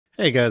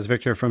Hey guys,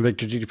 Victor from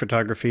Victor GD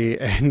Photography,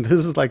 and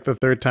this is like the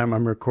third time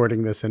I'm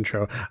recording this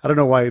intro. I don't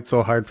know why it's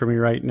so hard for me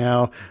right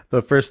now.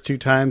 The first two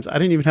times, I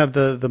didn't even have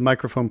the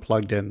microphone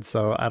plugged in,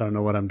 so I don't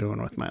know what I'm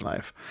doing with my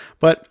life.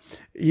 But,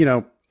 you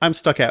know, I'm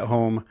stuck at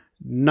home,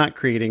 not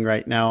creating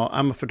right now.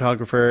 I'm a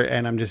photographer,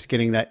 and I'm just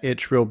getting that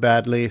itch real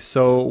badly.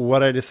 So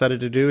what I decided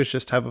to do is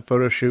just have a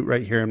photo shoot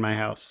right here in my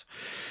house.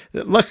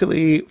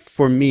 Luckily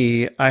for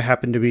me, I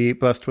happen to be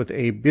blessed with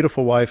a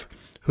beautiful wife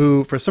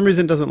who for some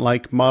reason doesn't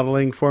like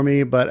modeling for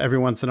me, but every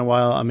once in a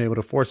while I'm able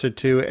to force her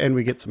to, and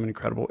we get some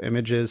incredible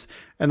images,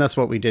 and that's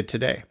what we did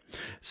today.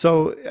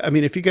 So, I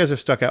mean, if you guys are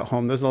stuck at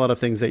home, there's a lot of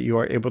things that you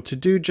are able to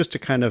do just to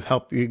kind of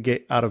help you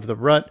get out of the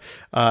rut,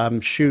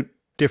 shoot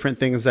different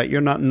things that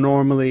you're not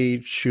normally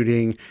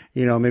shooting,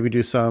 you know, maybe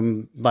do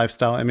some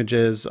lifestyle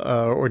images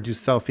or do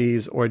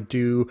selfies or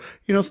do,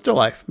 you know, still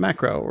life,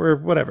 macro or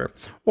whatever.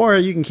 Or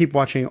you can keep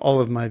watching all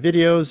of my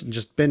videos and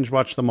just binge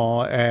watch them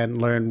all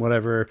and learn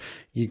whatever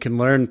you can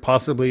learn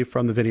possibly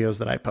from the videos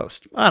that I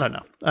post. I don't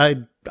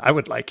know. I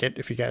would like it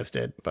if you guys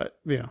did, but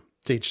you know,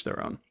 to each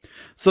their own.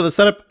 So the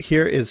setup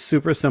here is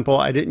super simple.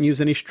 I didn't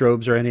use any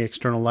strobes or any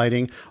external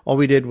lighting. All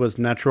we did was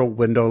natural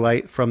window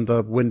light from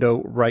the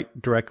window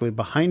right directly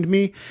behind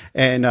me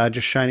and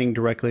just shining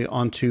directly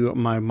onto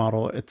my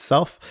model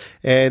itself.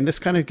 And this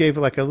kind of gave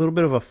like a little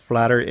bit of a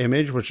flatter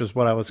image, which is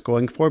what I was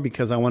going for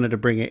because I wanted to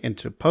bring it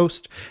into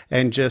post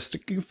and just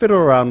fiddle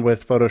around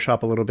with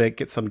Photoshop a little bit,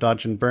 get some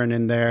dodge and burn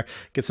in there,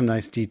 get some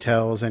nice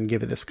details and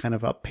give it this kind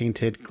of a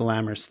painted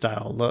glamour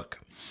style look.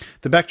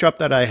 The backdrop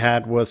that I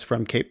had was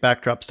from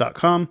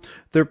capebackdrops.com.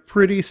 They're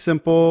pretty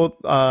simple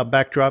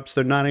backdrops.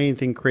 They're not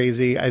anything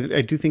crazy.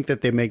 I do think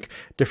that they make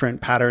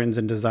different patterns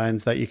and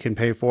designs that you can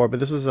pay for, but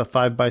this is a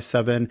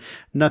 5x7,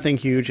 nothing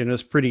huge, and it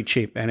was pretty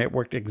cheap, and it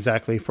worked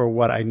exactly for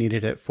what I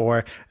needed it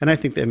for, and I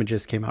think the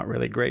images came out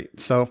really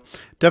great. So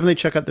definitely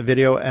check out the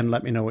video and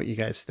let me know what you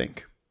guys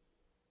think.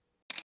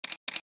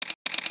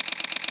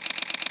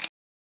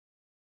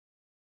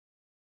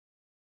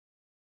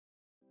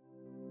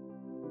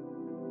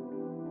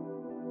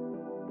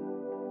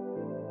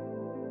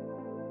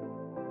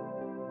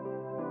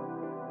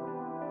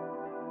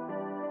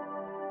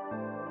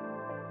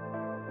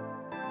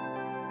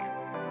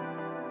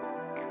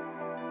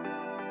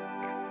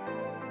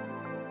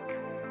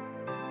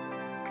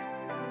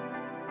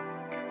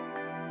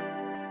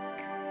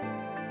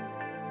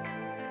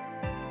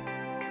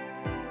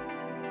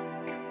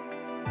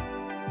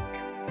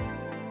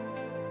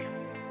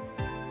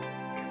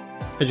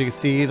 As you can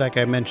see, like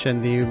I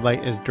mentioned, the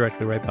light is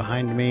directly right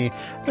behind me.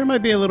 There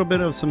might be a little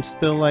bit of some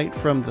spill light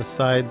from the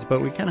sides,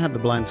 but we kind of have the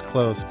blinds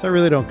closed, so I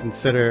really don't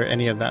consider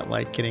any of that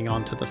light getting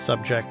onto the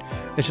subject.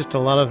 It's just a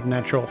lot of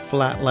natural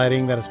flat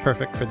lighting that is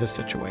perfect for this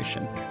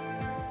situation.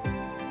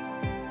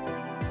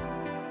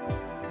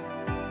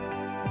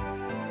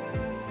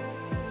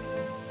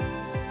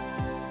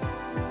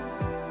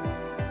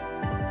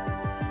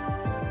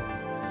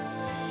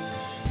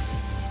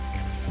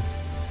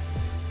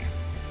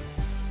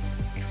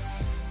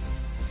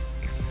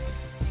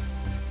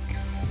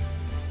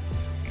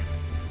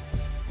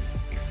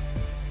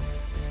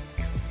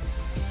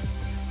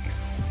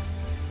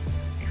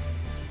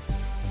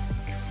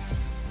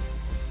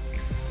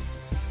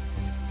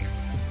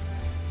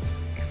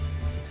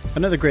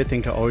 Another great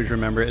thing to always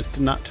remember is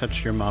to not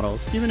touch your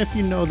models, even if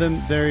you know them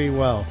very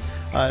well.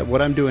 What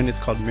I'm doing is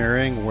called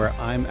mirroring, where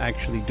I'm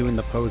actually doing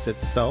the pose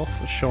itself,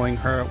 showing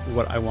her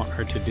what I want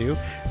her to do.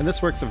 And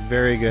this works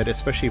very good,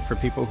 especially for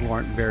people who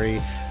aren't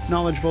very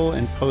knowledgeable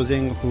in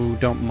posing, who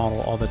don't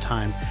model all the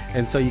time.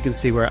 And so you can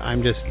see where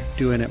I'm just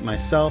doing it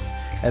myself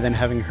and then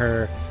having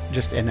her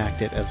just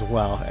enact it as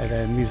well. And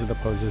then these are the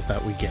poses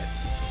that we get.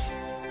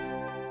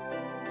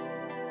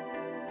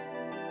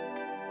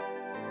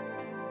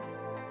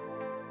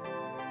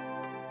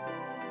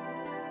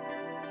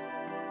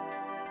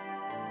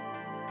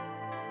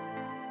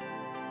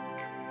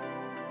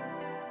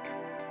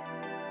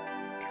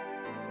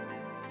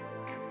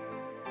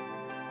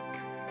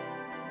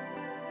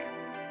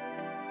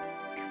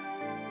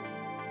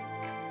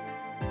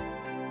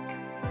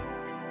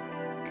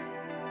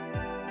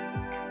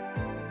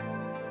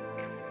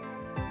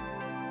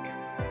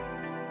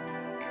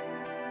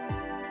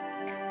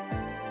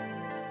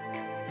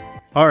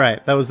 All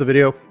right, that was the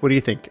video. What do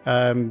you think?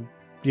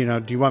 You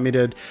know, do you want me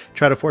to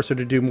try to force her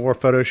to do more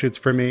photo shoots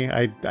for me?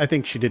 I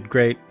think she did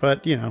great,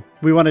 but you know,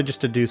 we wanted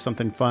just to do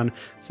something fun,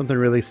 something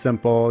really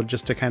simple,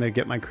 just to kind of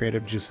get my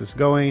creative juices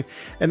going.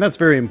 And that's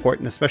very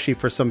important, especially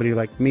for somebody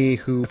like me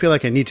who feel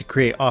like I need to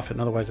create often,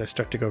 otherwise I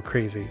start to go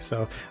crazy.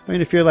 So, I mean,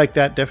 if you're like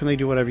that, definitely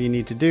do whatever you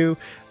need to do.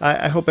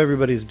 I hope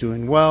everybody's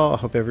doing well. I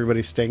hope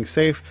everybody's staying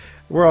safe.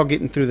 We're all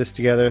getting through this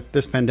together.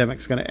 This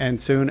pandemic's going to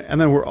end soon, and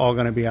then we're all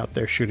going to be out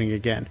there shooting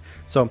again.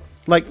 So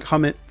like,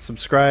 comment,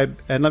 subscribe,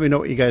 and let me know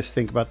what you guys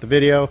think about the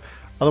video.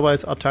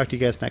 Otherwise, I'll talk to you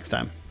guys next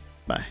time.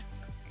 Bye.